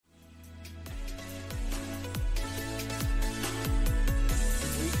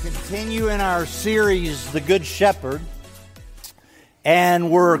continue in our series, The Good Shepherd,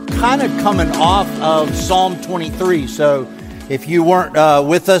 and we're kind of coming off of Psalm 23. So if you weren't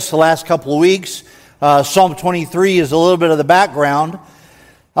with us the last couple of weeks, Psalm 23 is a little bit of the background.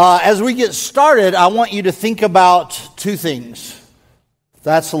 As we get started, I want you to think about two things.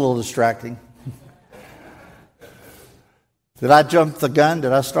 That's a little distracting. Did I jump the gun?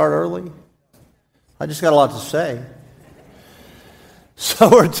 Did I start early? I just got a lot to say. So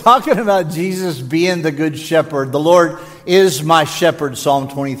we're talking about Jesus being the good shepherd. The Lord is my shepherd, Psalm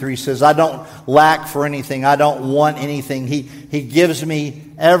 23 says. I don't lack for anything. I don't want anything. He gives me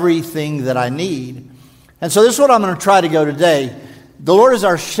everything that I need. And so this is what I'm going to try to go today. The Lord is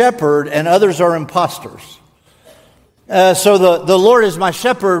our shepherd and others are imposters. So the Lord is my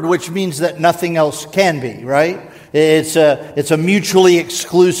shepherd, which means that nothing else can be, right? It's a mutually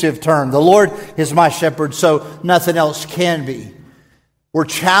exclusive term. The Lord is my shepherd, so nothing else can be. We're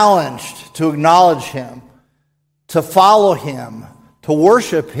challenged to acknowledge Him, to follow Him, to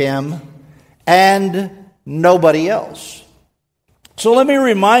worship Him, and nobody else. So let me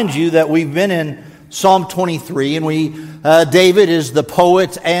remind you that we've been in Psalm 23, and David is the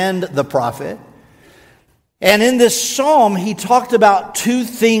poet and the prophet. And in this psalm, he talked about two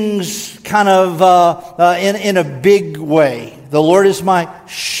things kind of in a big way. The Lord is my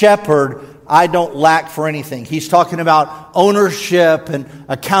shepherd. I don't lack for anything. He's talking about ownership and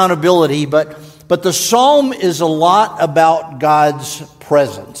accountability, but the psalm is a lot about God's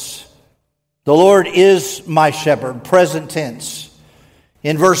presence. The Lord is my shepherd, present tense.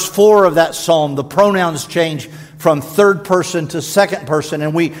 In verse 4 of that psalm, the pronouns change from third person to second person,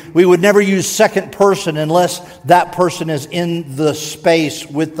 and we would never use second person unless that person is in the space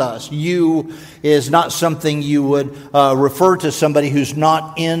with us. You is not something you would refer to somebody who's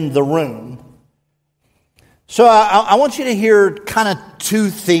not in the room. So I want you to hear kind of two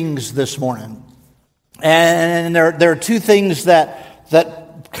things this morning. And there are two things that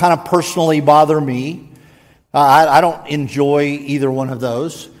kind of personally bother me. I don't enjoy either one of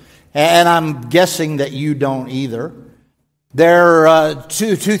those. And I'm guessing that you don't either. There are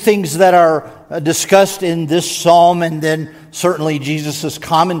two things that are discussed in this psalm, and then certainly Jesus'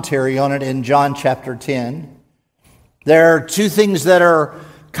 commentary on it in John chapter 10. There are two things that are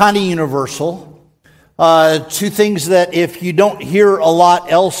kind of universal. Two things that if you don't hear a lot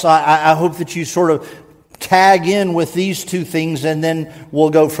else, I hope that you sort of tag in with these two things, and then we'll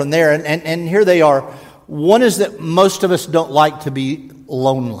go from there. And here they are. One is that most of us don't like to be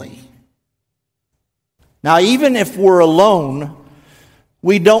lonely. Now, even if we're alone,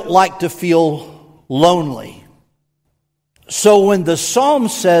 we don't like to feel lonely. So when the psalm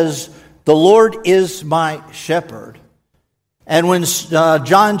says, the Lord is my shepherd, and when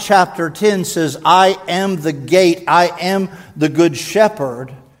John chapter 10 says, I am the gate, I am the good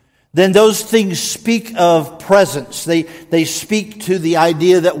shepherd, then those things speak of presence. They speak to the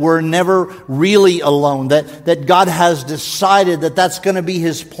idea that we're never really alone, that God has decided that that's going to be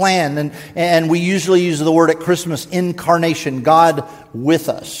His plan. And we usually use the word at Christmas, incarnation, God with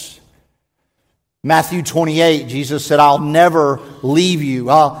us. Matthew 28, Jesus said, I'll never leave you.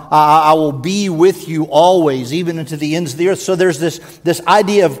 I will be with you always, even into the ends of the earth. So there's this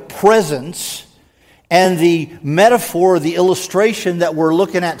idea of presence. And the metaphor, the illustration that we're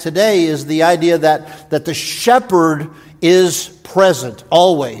looking at today is the idea that the shepherd is present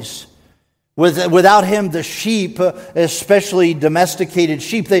always. Without him, the sheep, especially domesticated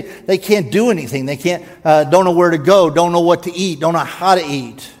sheep, they can't do anything. They don't know where to go, don't know what to eat, don't know how to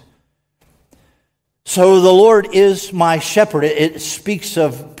eat. So the Lord is my shepherd. It speaks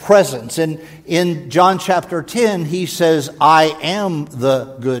of presence. And in John chapter 10, He says, I am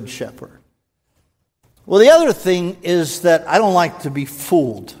the good shepherd. Well, the other thing is that I don't like to be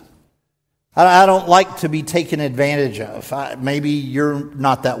fooled. I don't like to be taken advantage of. Maybe you're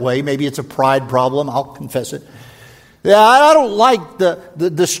not that way. Maybe it's a pride problem. I'll confess it. Yeah, I don't like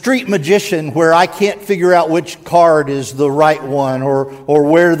the street magician where I can't figure out which card is the right one, or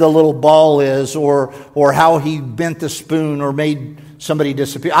where the little ball is, or how he bent the spoon or made somebody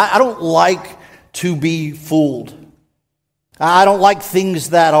disappear. I don't like to be fooled. I don't like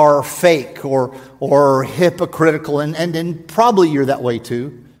things that are fake or hypocritical, and probably you're that way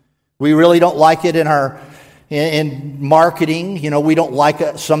too. We really don't like it in marketing. You know, we don't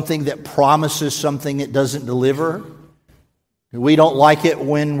like something that promises something it doesn't deliver. We don't like it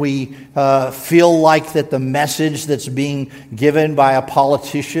when we feel like that the message that's being given by a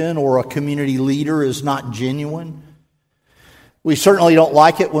politician or a community leader is not genuine. We certainly don't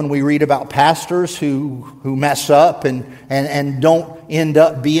like it when we read about pastors who mess up and don't end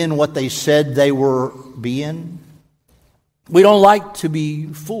up being what they said they were being. We don't like to be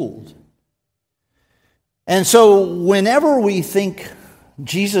fooled. And so whenever we think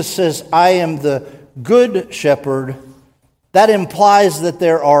Jesus says, I am the good shepherd, that implies that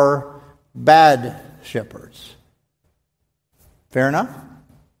there are bad shepherds. Fair enough?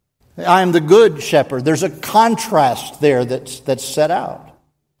 I am the good shepherd. There's a contrast there that's set out.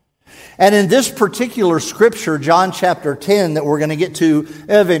 And in this particular scripture, John chapter 10, that we're going to get to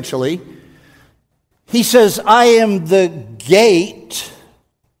eventually, he says, I am the gate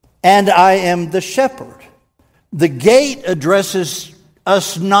and I am the shepherd. The gate addresses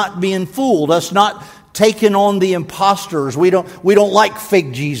us not being fooled, us not taking on the imposters. We don't like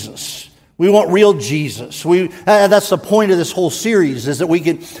fake Jesus. We want real Jesus. That's the point of this whole series, is that we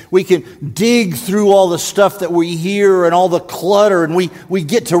can dig through all the stuff that we hear and all the clutter, and we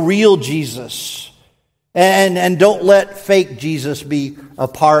get to real Jesus. And don't let fake Jesus be a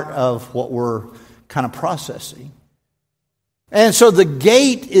part of what we're kind of processing. And so the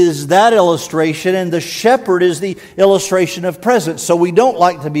gate is that illustration, and the shepherd is the illustration of presence. So we don't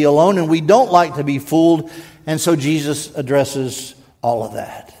like to be alone, and we don't like to be fooled, and so Jesus addresses all of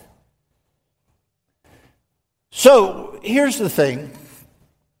that. So here's the thing,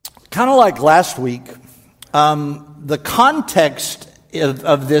 kind of like last week, the context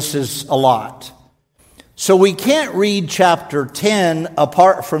of this is a lot. So we can't read chapter 10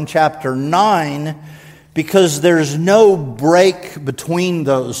 apart from chapter 9 because there's no break between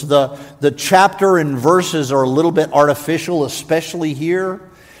those. The chapter and verses are a little bit artificial, especially here.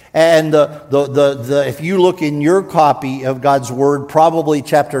 And if you look in your copy of God's Word, probably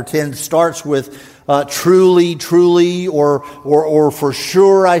chapter 10 starts with truly, truly, or for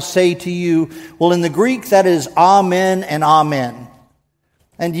sure I say to you. Well, in the Greek, that is amen and amen.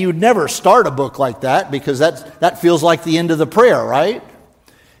 And you would never start a book like that because that feels like the end of the prayer, right?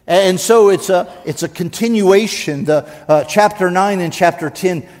 And so it's a continuation. The chapter 9 and chapter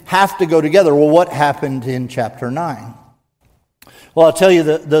 10 have to go together. Well, what happened in chapter 9? Well, I'll tell you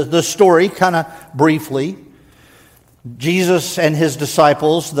the story kind of briefly. Jesus and his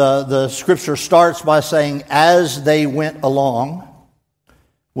disciples, the scripture starts by saying, as they went along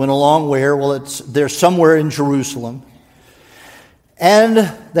where? Well, they're somewhere in Jerusalem.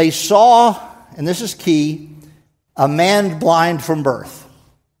 And they saw, and this is key, a man blind from birth.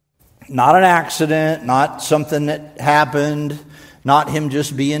 Not an accident, not something that happened, not him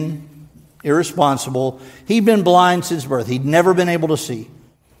just being irresponsible. He'd been blind since birth. He'd never been able to see.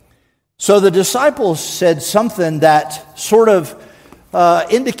 So the disciples said something that sort of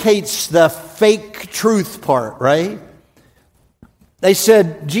indicates the fake truth part, right? They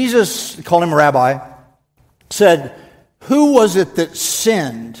said, Jesus, called him a rabbi, said, who was it that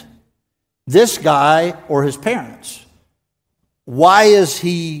sinned, this guy or his parents? Why is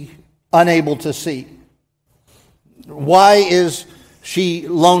he unable to see? Why is she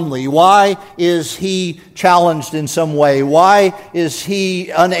lonely? Why is he challenged in some way? Why is he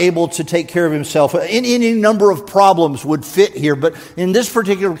unable to take care of himself? Any number of problems would fit here, but in this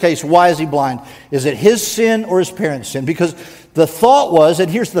particular case, why is he blind? Is it his sin or his parents' sin? Because the thought was,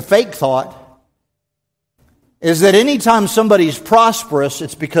 and here's the fake thought, is that anytime somebody's prosperous,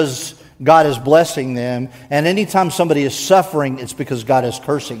 it's because God is blessing them, and anytime somebody is suffering, it's because God is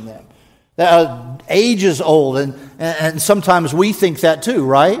cursing them. Age is old, and sometimes we think that too,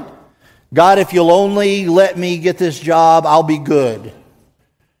 right? God, if you'll only let me get this job, I'll be good.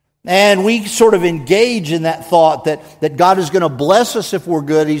 And we sort of engage in that thought that God is going to bless us if we're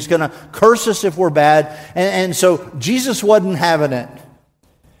good, He's going to curse us if we're bad, and so Jesus wasn't having it.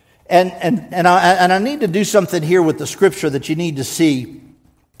 And I need to do something here with the scripture that you need to see.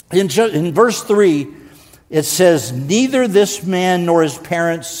 In verse 3, it says, neither this man nor his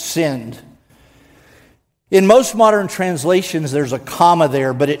parents sinned. In most modern translations, there's a comma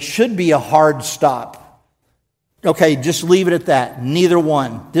there, but it should be a hard stop. Okay, just leave it at that. Neither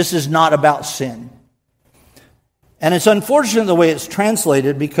one. This is not about sin. And it's unfortunate the way it's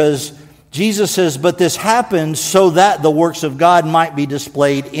translated because Jesus says, but this happened so that the works of God might be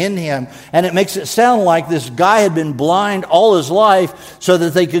displayed in him. And it makes it sound like this guy had been blind all his life so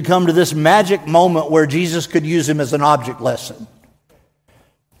that they could come to this magic moment where Jesus could use him as an object lesson.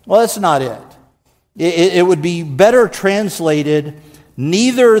 Well, that's not it. It would be better translated,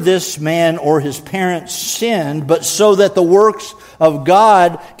 neither this man or his parents sinned, but so that the works of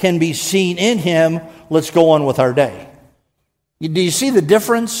God can be seen in him. Let's go on with our day. Do you see the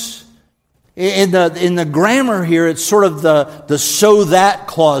difference? In the grammar here, it's sort of the so that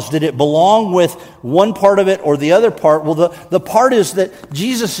clause. Did it belong with one part of it or the other part? Well, the part is that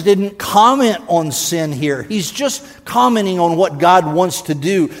Jesus didn't comment on sin here. He's just commenting on what God wants to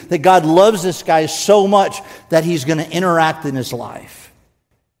do, that God loves this guy so much that he's going to interact in his life,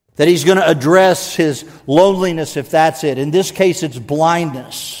 that he's going to address his loneliness if that's it. In this case, it's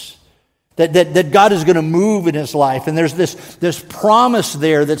blindness. That God is going to move in his life. And there's this promise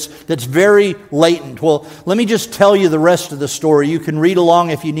there that's very latent. Well, let me just tell you the rest of the story. You can read along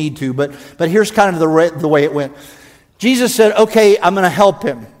if you need to, but here's kind of the way it went. Jesus said, okay, I'm going to help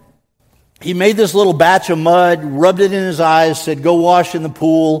him. He made this little batch of mud, rubbed it in his eyes, said, go wash in the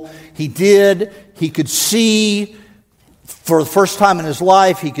pool. He did. He could see for the first time in his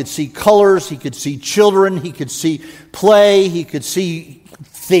life. He could see colors. He could see children. He could see play. He could see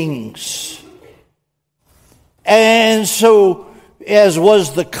things. And so, as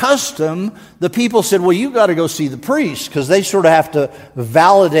was the custom, the people said, well, you got to go see the priest, because they sort of have to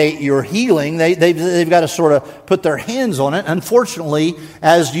validate your healing. They've got to sort of put their hands on it. Unfortunately,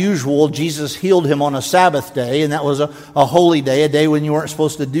 as usual, Jesus healed him on a Sabbath day, and that was a holy day, a day when you weren't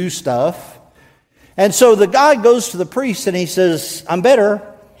supposed to do stuff. And so the guy goes to the priest and he says, I'm better.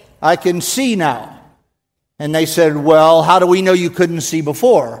 I can see now. And they said, well, how do we know you couldn't see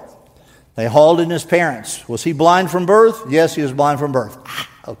before? They hauled in his parents. Was he blind from birth? Yes, he was blind from birth.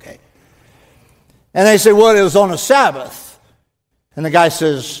 Okay. And they said, well, it was on a Sabbath. And the guy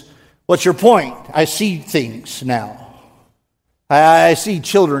says, what's your point? I see things now. I see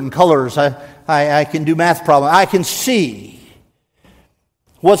children, colors. I can do math problems. I can see.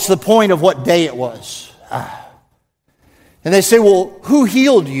 What's the point of what day it was? And they say, well, who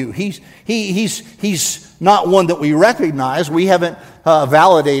healed you? He's not one that we recognize. We haven't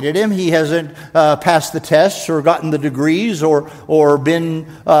validated him. He hasn't passed the tests or gotten the degrees or been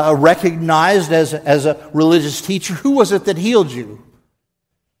recognized as a religious teacher. Who was it that healed you?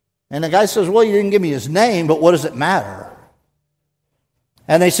 And the guy says, well, you didn't give me his name, but what does it matter?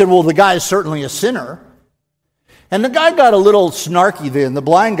 And they said, well, the guy is certainly a sinner. And the guy got a little snarky then. The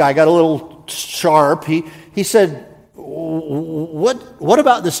blind guy got a little sharp. He said, what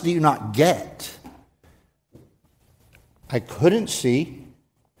about this do you not get? I couldn't see.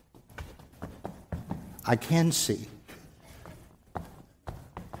 I can see.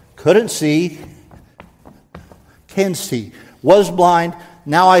 Couldn't see. Can see. Was blind.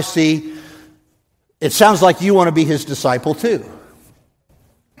 Now I see. It sounds like you want to be his disciple too.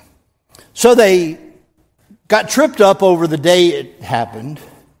 So they got tripped up over the day it happened.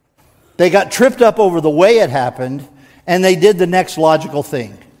 They got tripped up over the way it happened. And they did the next logical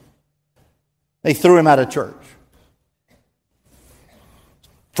thing. They threw him out of church.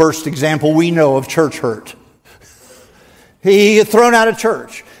 First example we know of church hurt. He got thrown out of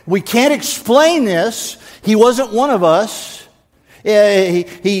church. We can't explain this. He wasn't one of us.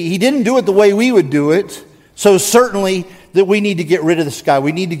 He didn't do it the way we would do it. So certainly that we need to get rid of this guy.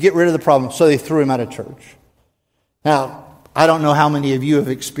 We need to get rid of the problem. So they threw him out of church. Now, I don't know how many of you have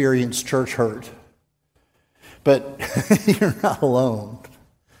experienced church hurt. But you're not alone.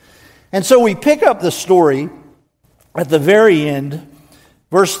 And so we pick up the story at the very end,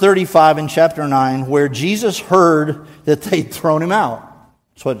 verse 35 in chapter 9, where Jesus heard that they'd thrown him out.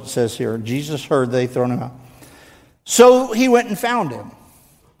 That's what it says here. Jesus heard they'd thrown him out. So he went and found him.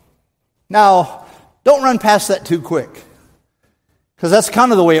 Now, don't run past that too quick, because that's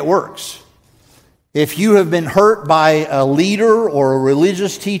kind of the way it works. If you have been hurt by a leader or a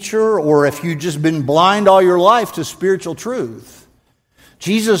religious teacher, or if you've just been blind all your life to spiritual truth,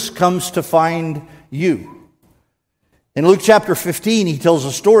 Jesus comes to find you. In Luke chapter 15, he tells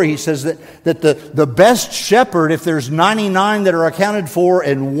a story. He says that the best shepherd, if there's 99 that are accounted for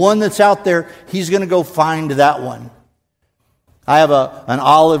and one that's out there, he's going to go find that one. I have an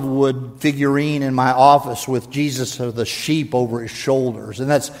olive wood figurine in my office with Jesus of the sheep over his shoulders. And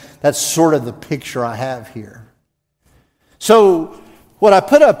that's sort of the picture I have here. So what I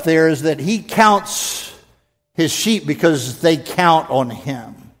put up there is that he counts his sheep because they count on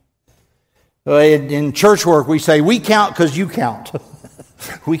him. In church work, we say, we count because you count.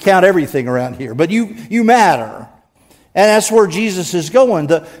 We count everything around here. But you matter. And that's where Jesus is going.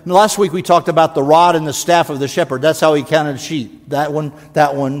 Last week we talked about the rod and the staff of the shepherd. That's how he counted sheep. That one,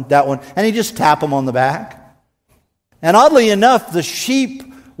 that one, that one. And he just tapped them on the back. And oddly enough, the sheep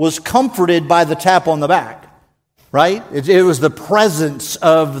was comforted by the tap on the back. Right? It was the presence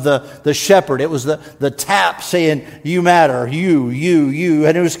of the shepherd. It was the tap saying, you matter, you.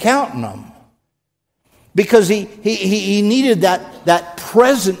 And it was counting them. because he needed that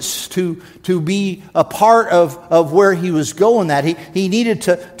presence to be a part of where he was going. That he needed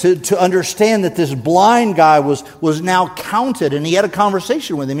to understand that this blind guy was now counted, and he had a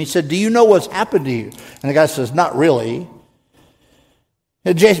conversation with him. He said, "Do you know what's happened to you?" And the guy says, "Not really."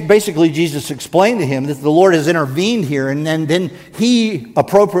 And basically, Jesus explained to him that the Lord has intervened here, and then he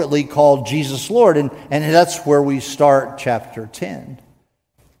appropriately called Jesus Lord, and that's where we start chapter 10.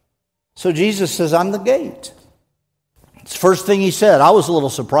 So Jesus says, "I'm the gate." It's the first thing he said. I was a little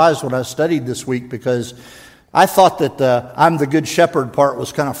surprised when I studied this week because I thought that the "I'm the good shepherd" part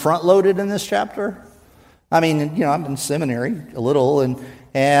was kind of front-loaded in this chapter. I mean, I'm in seminary a little,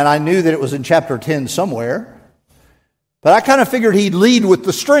 and I knew that it was in chapter 10 somewhere. But I kind of figured he'd lead with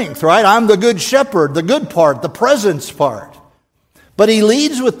the strength, right? I'm the good shepherd, the good part, the presence part. But he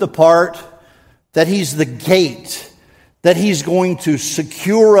leads with the part that he's the gate, that he's going to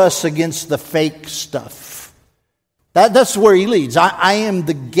secure us against the fake stuff. That's where he leads. I am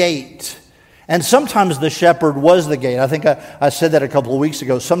the gate. And sometimes the shepherd was the gate. I think I said that a couple of weeks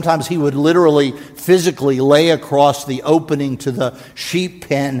ago. Sometimes he would literally, physically lay across the opening to the sheep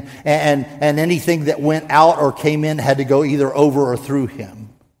pen, and anything that went out or came in had to go either over or through him.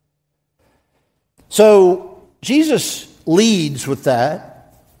 So Jesus leads with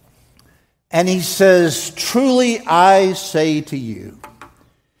that, and he says, "Truly I say to you,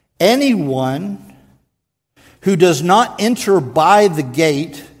 anyone who does not enter by the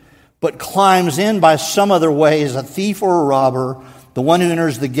gate, but climbs in by some other way is a thief or a robber. The one who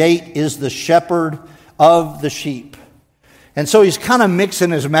enters the gate is the shepherd of the sheep." And so he's kind of mixing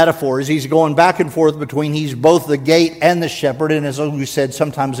his metaphors. He's going back and forth between he's both the gate and the shepherd. And as we said,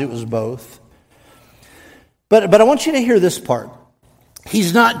 sometimes it was both. But I want you to hear this part.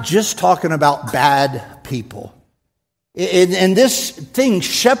 He's not just talking about bad people. And this thing,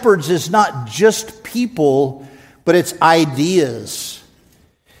 shepherds, is not just people, but it's ideas.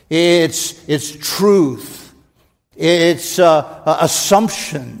 It's truth. It's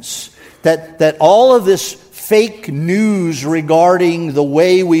assumptions. That all of this fake news regarding the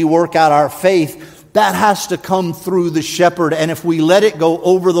way we work out our faith, that has to come through the shepherd. And if we let it go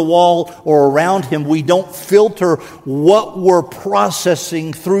over the wall or around him, we don't filter what we're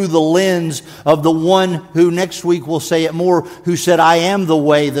processing through the lens of the one who, next week we'll say it more, who said, "I am the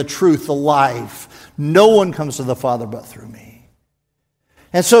way, the truth, the life. No one comes to the Father but through me."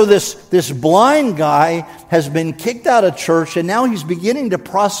 And so this blind guy has been kicked out of church, and now he's beginning to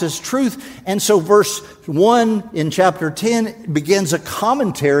process truth. And so verse 1 in chapter 10 begins a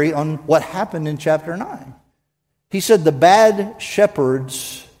commentary on what happened in chapter 9. He said the bad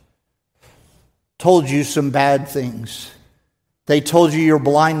shepherds told you some bad things. They told you your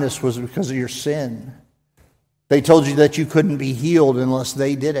blindness was because of your sin. They told you that you couldn't be healed unless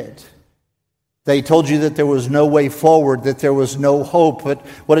they did it. They told you that there was no way forward, that there was no hope. But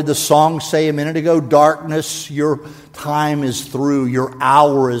what did the song say a minute ago? Darkness, your time is through. Your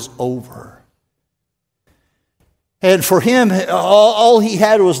hour is over. And for him, all he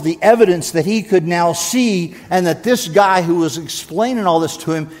had was the evidence that he could now see, and that this guy who was explaining all this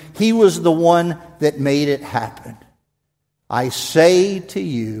to him, he was the one that made it happen. I say to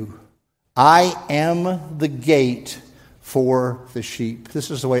you, I am the gate for the sheep. This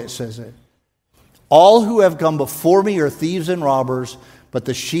is the way it says it. All who have come before me are thieves and robbers, but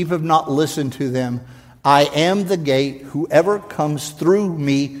the sheep have not listened to them. I am the gate. Whoever comes through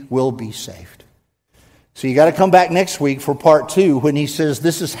me will be saved. So you got to come back next week for part 2 when he says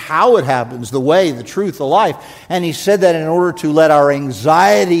this is how it happens, the way, the truth, the life. And he said that in order to let our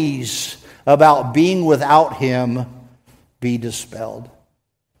anxieties about being without him be dispelled.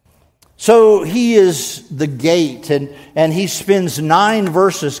 So he is the gate, and he spends 9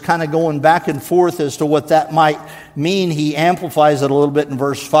 verses kind of going back and forth as to what that might mean. He amplifies it a little bit in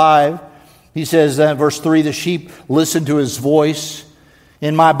verse 5. He says, verse 3, the sheep listen to his voice.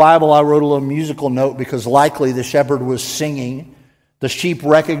 In my Bible, I wrote a little musical note because likely the shepherd was singing. The sheep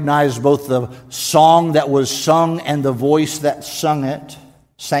recognized both the song that was sung and the voice that sang it.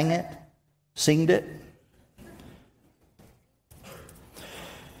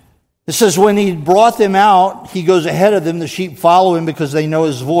 It says, when he brought them out, he goes ahead of them. The sheep follow him because they know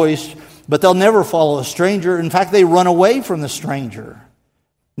his voice, but they'll never follow a stranger. In fact, they run away from the stranger.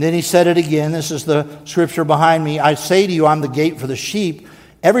 And then he said it again. This is the scripture behind me. I say to you, I'm the gate for the sheep.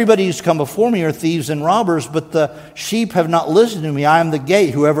 Everybody who's come before me are thieves and robbers, but the sheep have not listened to me. I am the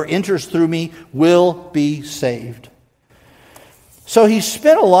gate. Whoever enters through me will be saved. So he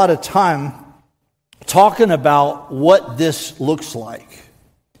spent a lot of time talking about what this looks like.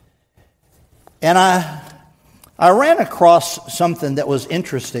 And I ran across something that was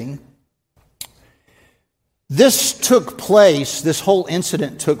interesting. This whole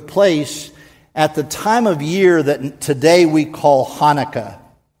incident took place at the time of year that today we call Hanukkah.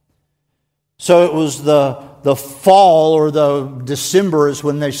 So it was the fall, or the December is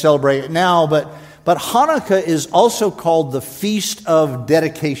when they celebrate it now, but Hanukkah is also called the Feast of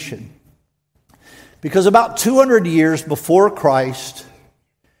Dedication. Because about 200 years before Christ,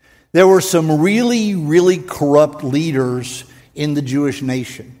 there were some really, really corrupt leaders in the Jewish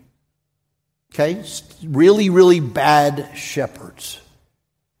nation. Okay? Really, really bad shepherds.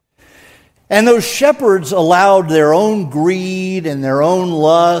 And those shepherds allowed their own greed and their own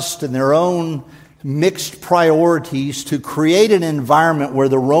lust and their own mixed priorities to create an environment where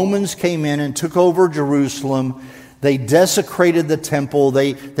the Romans came in and took over Jerusalem. They desecrated the temple.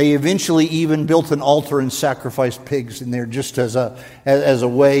 They eventually even built an altar and sacrificed pigs in there just as a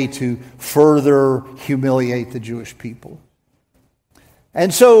way to further humiliate the Jewish people.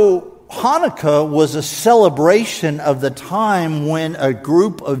 And so Hanukkah was a celebration of the time when a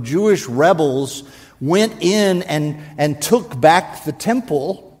group of Jewish rebels went in and took back the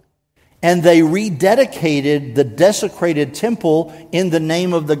temple, and they rededicated the desecrated temple in the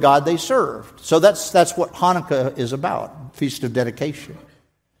name of the God they served. So that's what Hanukkah is about, Feast of Dedication.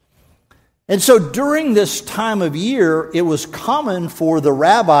 And so during this time of year, it was common for the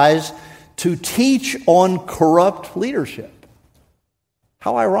rabbis to teach on corrupt leadership.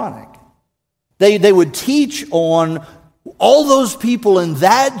 How ironic. They would teach on all those people in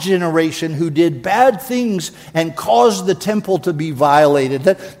that generation who did bad things and caused the temple to be violated.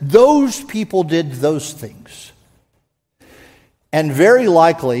 That those people did those things. And very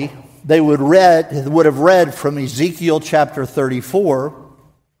likely they would have read from Ezekiel chapter 34,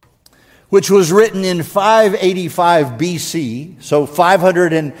 which was written in 585 BC, so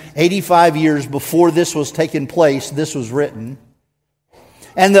 585 years before this was taking place, this was written.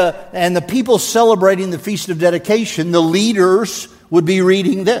 And the people celebrating the Feast of Dedication, the leaders, would be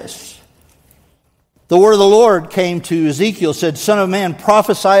reading this. The word of the Lord came to Ezekiel, said, "Son of man,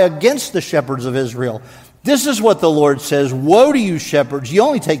 prophesy against the shepherds of Israel. This is what the Lord says, woe to you shepherds, you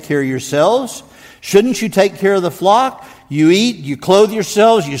only take care of yourselves. Shouldn't you take care of the flock? You eat, you clothe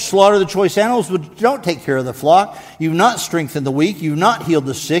yourselves, you slaughter the choice animals, but you don't take care of the flock. You've not strengthened the weak, you've not healed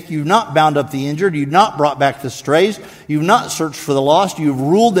the sick, you've not bound up the injured, you've not brought back the strays, you've not searched for the lost, you've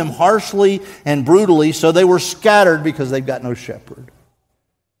ruled them harshly and brutally, so they were scattered because they've got no shepherd."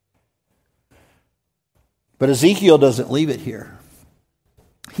 But Ezekiel doesn't leave it here.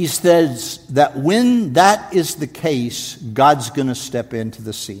 He says that when that is the case, God's going to step into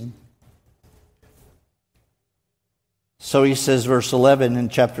the scene. So he says, verse 11 in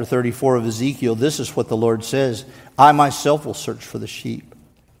chapter 34 of Ezekiel, this is what the Lord says, "I myself will search for the sheep.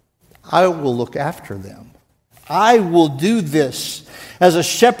 I will look after them. I will do this. As a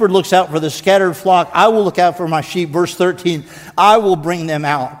shepherd looks out for the scattered flock, I will look out for my sheep." Verse 13, "I will bring them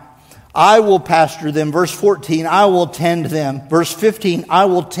out. I will pasture them." Verse 14, "I will tend them." Verse 15, "I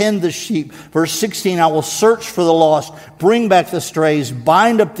will tend the sheep." Verse 16, "I will search for the lost, bring back the strays,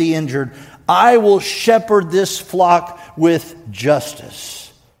 bind up the injured. I will shepherd this flock with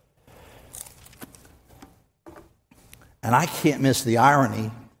justice." And I can't miss the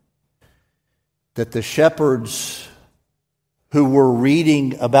irony that the shepherds who were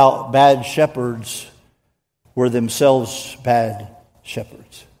reading about bad shepherds were themselves bad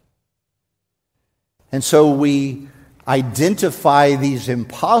shepherds. And so we identify these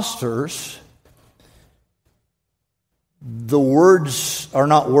imposters. The words are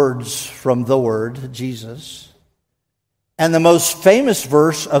not words from the Word, Jesus. And the most famous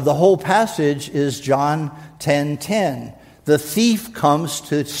verse of the whole passage is John 10:10. "The thief comes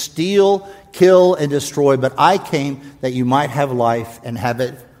to steal, kill, and destroy, but I came that you might have life and have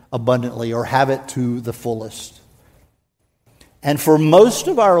it abundantly," or have it to the fullest. And for most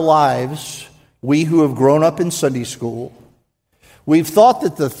of our lives, we who have grown up in Sunday school, we've thought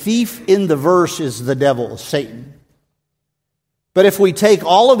that the thief in the verse is the devil, Satan. But if we take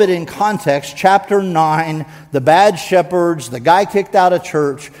all of it in context, chapter 9, the bad shepherds, the guy kicked out of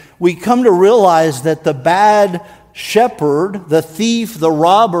church, we come to realize that the bad shepherd, the thief, the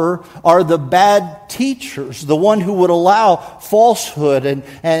robber, are the bad teachers, the one who would allow falsehood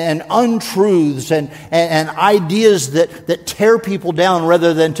and untruths and ideas that tear people down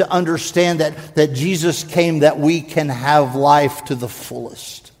rather than to understand that Jesus came that we can have life to the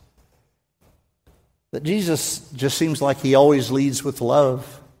fullest. That Jesus just seems like he always leads with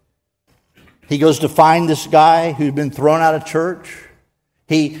love. He goes to find this guy who'd been thrown out of church.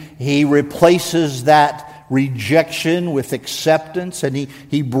 He replaces that rejection with acceptance, and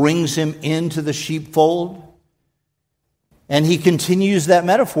he brings him into the sheepfold. And he continues that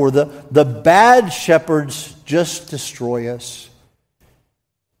metaphor. The bad shepherds just destroy us.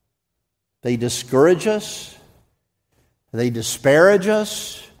 They discourage us. They disparage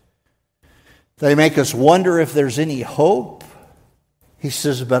us. They make us wonder if there's any hope. He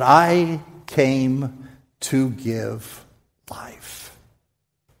says, but I came to give life.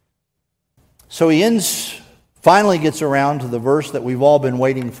 So he finally gets around to the verse that we've all been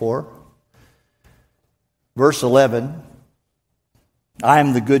waiting for. Verse 11. I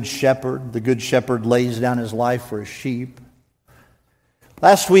am the good shepherd. The good shepherd lays down his life for his sheep.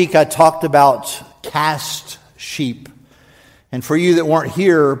 Last week I talked about cast sheep. And for you that weren't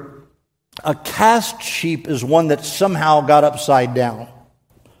here, a cast sheep is one that somehow got upside down.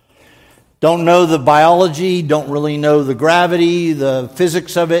 Don't know the biology, don't really know the gravity, the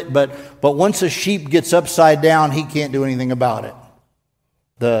physics of it, but once a sheep gets upside down, he can't do anything about it.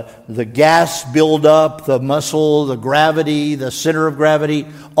 The gas buildup, the muscle, the gravity, the center of gravity,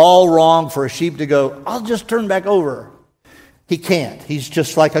 all wrong for a sheep to go, I'll just turn back over. He can't. He's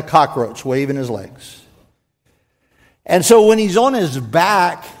just like a cockroach waving his legs. And so when he's on his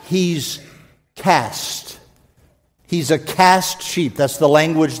back, he's cast. He's a cast sheep. That's the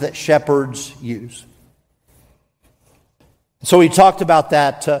language that shepherds use. So he talked about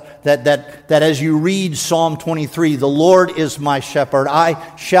that as you read Psalm 23, the Lord is my shepherd,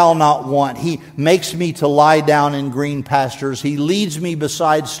 I shall not want. He makes me to lie down in green pastures. He leads me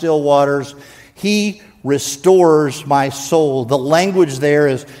beside still waters. He restores my soul. The language there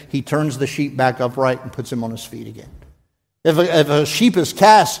is he turns the sheep back upright and puts him on his feet again. If a sheep is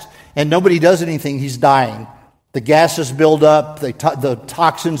cast and nobody does anything, he's dying. The gases build up, the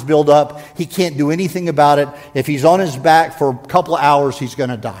toxins build up. He can't do anything about it. If he's on his back for a couple of hours, he's going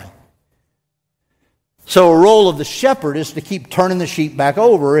to die. So a role of the shepherd is to keep turning the sheep back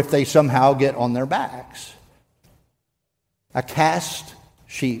over if they somehow get on their backs. A cast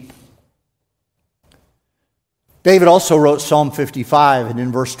sheep. David also wrote Psalm 55, and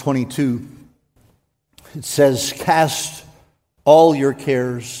in verse 22, it says, cast all your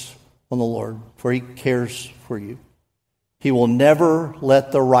cares on the Lord, for he cares for you. He will never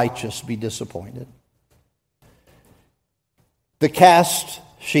let the righteous be disappointed. The cast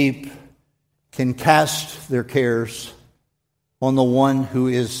sheep can cast their cares on the one who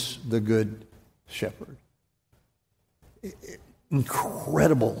is the good shepherd.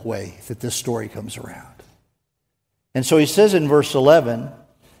 Incredible way that this story comes around. And so he says in verse 11,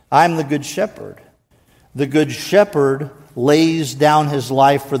 I'm the good shepherd. The good shepherd lays down his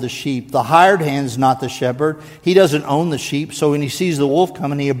life for the sheep. The hired hand's not the shepherd. He doesn't own the sheep. So when he sees the wolf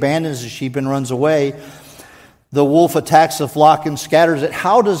coming, he abandons the sheep and runs away. The wolf attacks the flock and scatters it.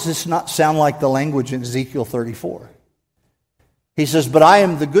 How does this not sound like the language in Ezekiel 34? He says, but I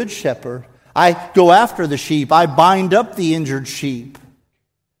am the good shepherd. I go after the sheep. I bind up the injured sheep.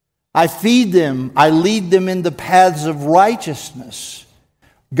 I feed them. I lead them in the paths of righteousness.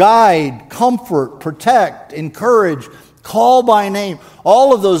 Guide, comfort, protect, encourage, call by name.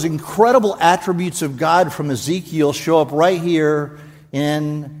 All of those incredible attributes of God from Ezekiel show up right here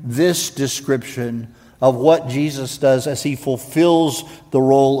in this description of what Jesus does as he fulfills the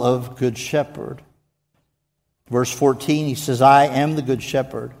role of good shepherd. Verse 14, he says, I am the good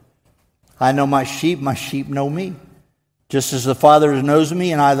shepherd. I know my sheep know me. Just as the Father knows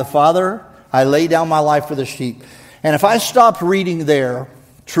me and I the Father, I lay down my life for the sheep. And if I stopped reading there,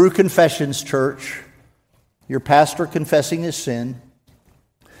 True Confessions Church, your pastor confessing his sin,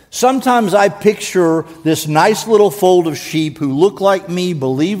 sometimes I picture this nice little fold of sheep who look like me,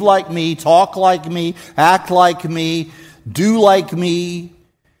 believe like me, talk like me, act like me, do like me.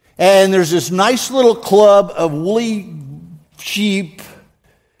 And there's this nice little club of woolly sheep,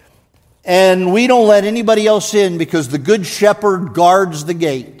 and we don't let anybody else in because the good shepherd guards the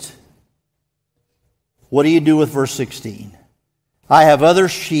gate. What do you do with verse 16? I have other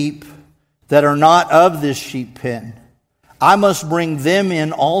sheep that are not of this sheep pen. I must bring them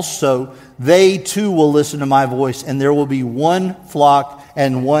in also. They too will listen to my voice, and there will be one flock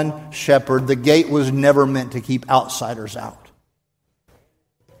and one shepherd. The gate was never meant to keep outsiders out.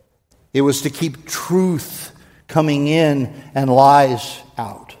 It was to keep truth coming in and lies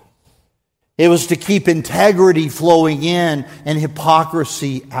out. It was to keep integrity flowing in and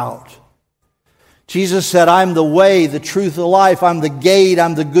hypocrisy out. Jesus said, I'm the way, the truth, the life. I'm the gate.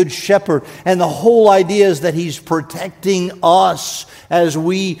 I'm the good shepherd. And the whole idea is that he's protecting us as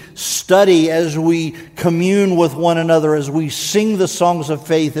we study, as we commune with one another, as we sing the songs of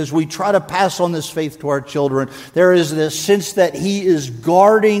faith, as we try to pass on this faith to our children. There is this sense that he is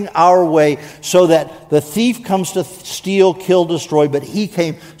guarding our way so that the thief comes to steal, kill, destroy, but he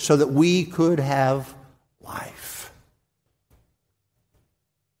came so that we could have life.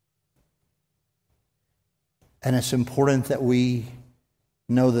 And it's important that we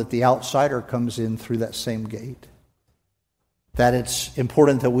know that the outsider comes in through that same gate. That it's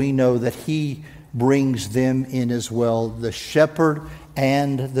important that we know that He brings them in as well. The shepherd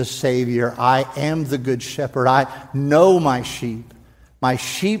and the Savior. I am the good shepherd. I know my sheep. My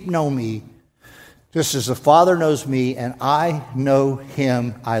sheep know me. Just as the Father knows me and I know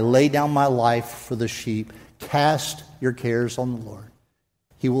Him, I lay down my life for the sheep. Cast your cares on the Lord.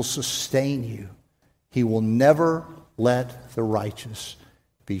 He will sustain you. He will never let the righteous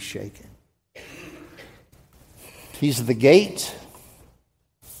be shaken. He's the gate.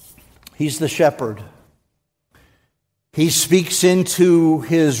 He's the shepherd. He speaks into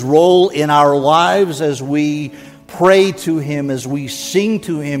His role in our lives as we pray to Him, as we sing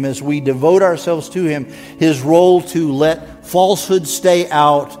to Him, as we devote ourselves to Him. His role to let falsehood stay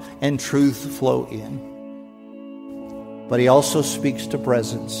out and truth flow in. But He also speaks to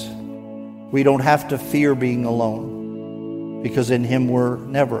presence. We don't have to fear being alone, because in Him we're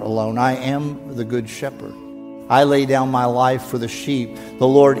never alone. I am the good shepherd. I lay down my life for the sheep. The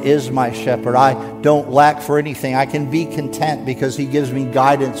Lord is my shepherd. I don't lack for anything. I can be content because He gives me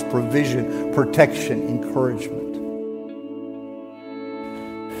guidance, provision, protection, encouragement.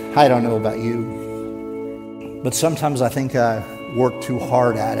 I don't know about you, but sometimes I think I work too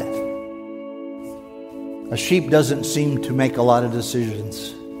hard at it. A sheep doesn't seem to make a lot of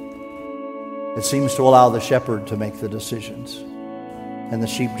decisions. It seems to allow the shepherd to make the decisions, and the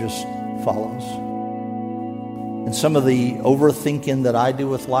sheep just follows. And some of the overthinking that I do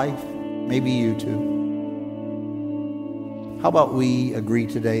with life, maybe you too. How about we agree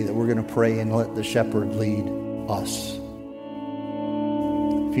today that we're going to pray and let the shepherd lead us?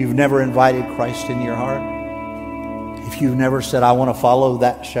 If you've never invited Christ into your heart, if you've never said, I want to follow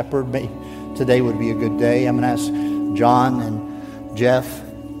that shepherd, today would be a good day. I'm going to ask John and Jeff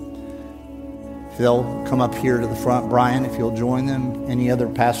if they'll come up here to the front. Brian, if you'll join them. Any other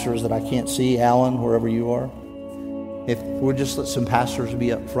pastors that I can't see, Alan, wherever you are. If we'll just let some pastors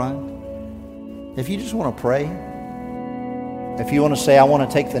be up front. If you just want to pray, if you want to say, I want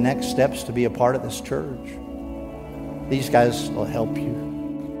to take the next steps to be a part of this church, these guys will help you.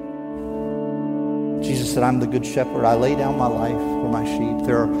 Jesus said, I'm the good shepherd. I lay down my life for my sheep.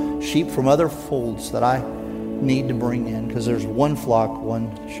 There are sheep from other folds that I need to bring in, because there's one flock, one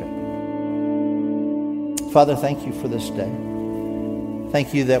shepherd. Father, thank you for this day.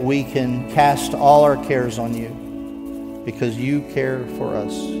 Thank you that we can cast all our cares on you, because you care for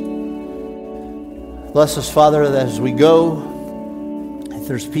us. Bless us, Father, that as we go, if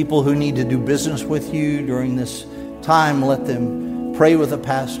there's people who need to do business with you during this time, let them pray with a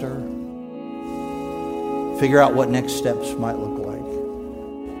pastor. Figure out what next steps might look like.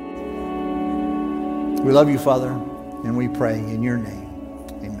 We love you, Father, and we pray in your name.